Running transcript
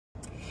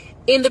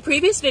In the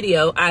previous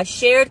video, I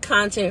shared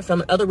content from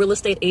another real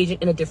estate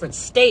agent in a different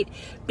state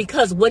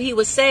because what he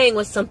was saying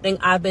was something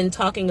I've been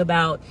talking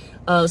about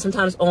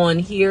sometimes on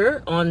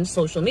here, on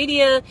social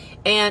media,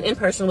 and in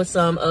person with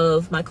some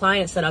of my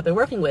clients that I've been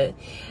working with.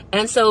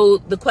 And so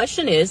the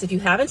question is, if you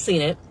haven't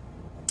seen it,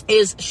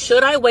 is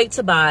should I wait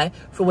to buy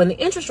for when the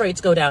interest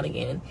rates go down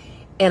again?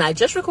 And I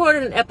just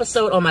recorded an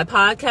episode on my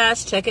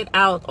podcast. Check it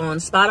out on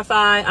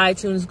Spotify,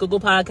 iTunes, Google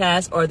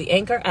Podcasts, or the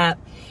Anchor app.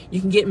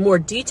 You can get more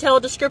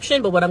detailed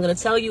description, but what I'm going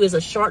to tell you is a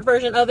short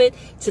version of it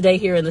today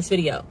here in this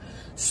video.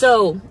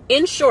 So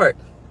in short,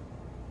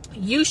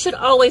 you should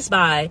always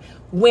buy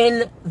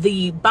when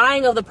the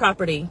buying of the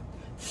property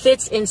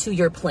fits into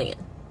your plan.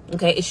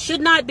 Okay, it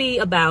should not be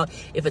about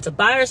if it's a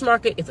buyer's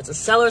market, if it's a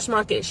seller's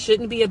market. It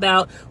shouldn't be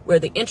about where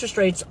the interest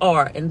rates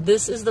are. And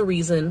this is the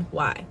reason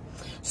why.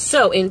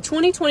 So in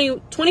 2020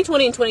 and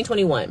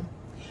 2021,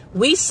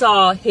 we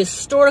saw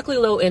historically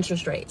low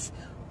interest rates.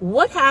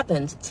 What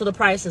happened to the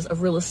prices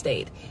of real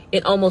estate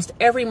in almost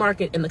every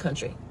market in the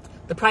country?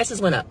 The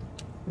prices went up.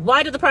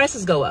 Why did the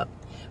prices go up?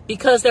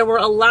 Because there were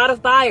a lot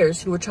of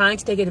buyers who were trying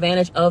to take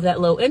advantage of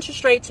that low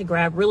interest rate to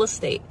grab real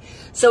estate.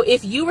 So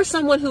if you were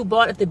someone who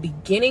bought at the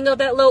beginning of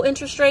that low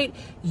interest rate,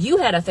 you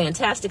had a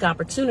fantastic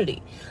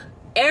opportunity.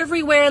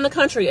 Everywhere in the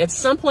country, at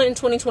some point in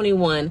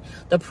 2021,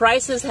 the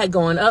prices had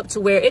gone up to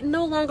where it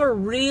no longer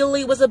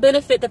really was a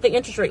benefit that the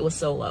interest rate was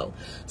so low.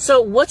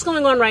 So what's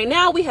going on right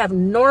now? We have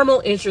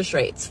normal interest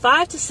rates.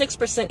 5 to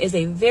 6% is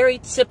a very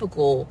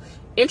typical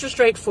interest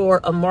rate for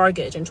a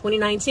mortgage. In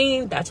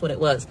 2019, that's what it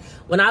was.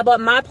 When I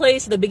bought my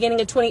place at the beginning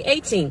of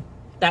 2018,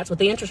 that's what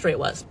the interest rate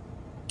was.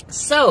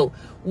 So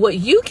what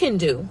you can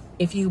do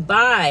if you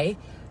buy,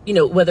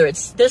 whether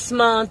it's this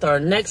month or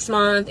next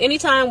month,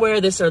 anytime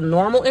where this is a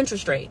normal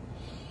interest rate,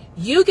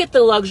 you get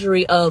the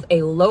luxury of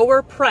a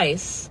lower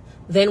price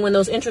than when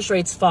those interest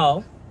rates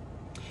fall.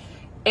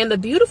 And the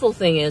beautiful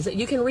thing is that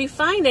you can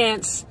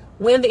refinance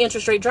when the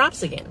interest rate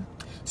drops again.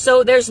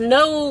 So there's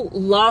no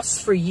loss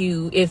for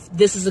you if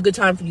this is a good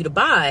time for you to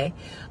buy,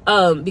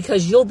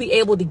 because you'll be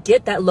able to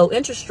get that low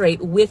interest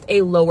rate with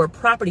a lower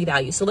property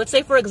value. So let's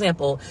say, for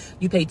example,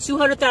 you paid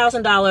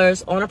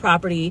 $200,000 on a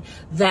property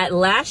that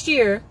last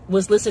year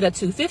was listed at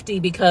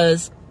 $250,000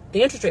 because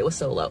the interest rate was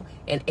so low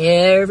and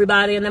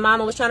everybody and their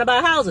mama was trying to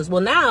buy houses.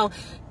 Well, now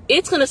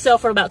it's going to sell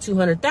for about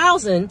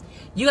 $200,000.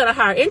 You got a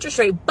higher interest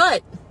rate,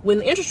 but when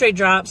the interest rate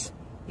drops,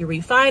 you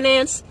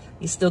refinance.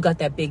 You still got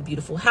that big,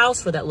 beautiful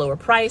house for that lower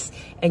price,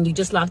 and you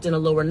just locked in a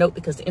lower note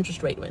because the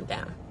interest rate went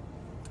down.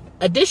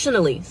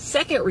 Additionally,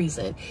 second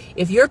reason,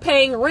 if you're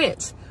paying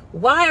rent,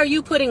 why are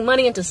you putting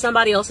money into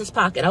somebody else's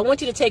pocket? I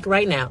want you to take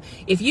right now.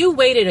 If you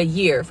waited a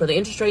year for the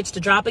interest rates to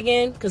drop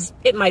again, because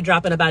it might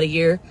drop in about a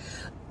year,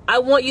 I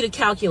want you to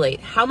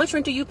calculate how much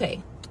rent do you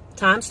pay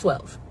times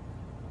 12.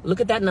 Look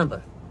at that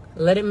number.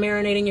 Let it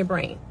marinate in your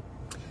brain.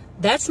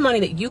 That's money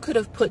that you could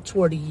have put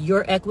toward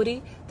your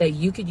equity that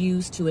you could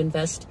use to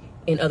invest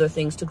in other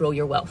things to grow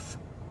your wealth.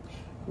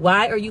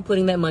 Why are you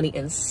putting that money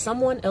in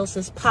someone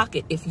else's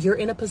pocket if you're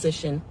in a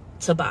position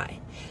to buy?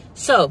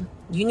 So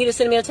you need to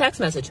send me a text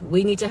message.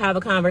 We need to have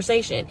a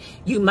conversation.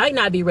 You might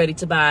not be ready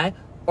to buy,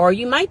 or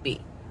you might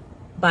be.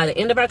 By the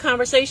end of our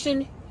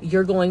conversation,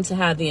 you're going to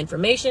have the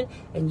information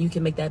and you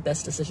can make that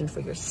best decision for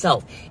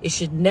yourself. It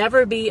should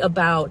never be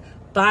about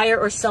buyer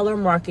or seller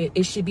market.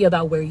 It should be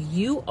about where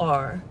you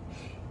are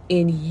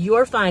in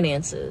your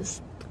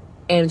finances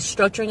and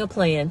structuring a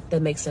plan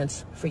that makes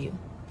sense for you.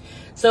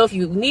 So if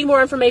you need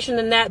more information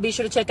than that, be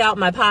sure to check out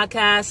my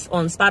podcast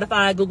on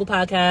Spotify, Google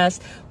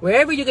Podcasts,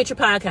 wherever you get your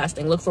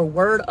podcasting. Look for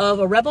Word of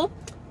a Rebel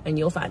and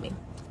you'll find me.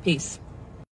 Peace.